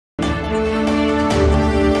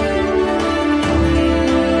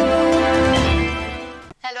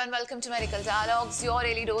welcome to Medical Dialogues, your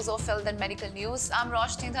daily dose of health and medical news. I'm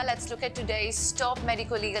Roshni. Let's look at today's top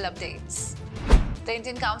medical legal updates. The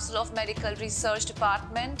Indian Council of Medical Research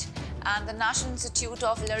Department and the National Institute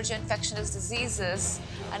of Allergy and Infectious Diseases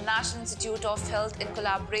and National Institute of Health, in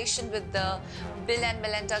collaboration with the Bill and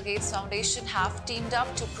Melinda Gates Foundation, have teamed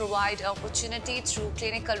up to provide opportunity through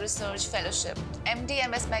clinical research fellowship.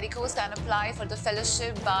 MD/MS medicos can apply for the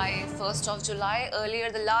fellowship by 1st of July.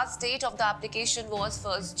 Earlier, the last date of the application was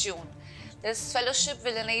 1st June. This fellowship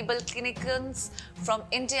will enable clinicians from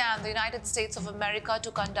India and the United States of America to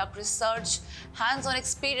conduct research, hands-on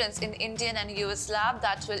experience in Indian and US lab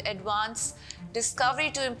that will advance discovery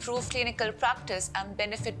to improve clinical practice and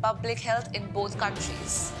benefit public health in both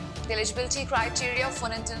countries. The eligibility criteria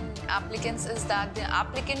for Indian applicants is that the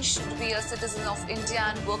applicant should be a citizen of India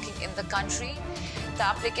and working in the country. The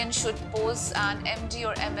applicant should possess an MD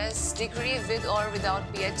or MS degree with or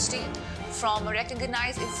without PhD from a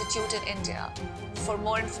recognized institute in India. For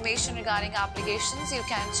more information regarding applications, you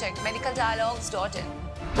can check medicaldialogues.in.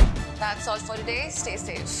 That's all for today. Stay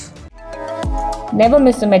safe. Never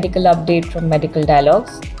miss a medical update from Medical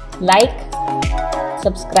Dialogues. Like,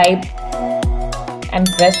 subscribe, and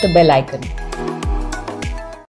press the bell icon.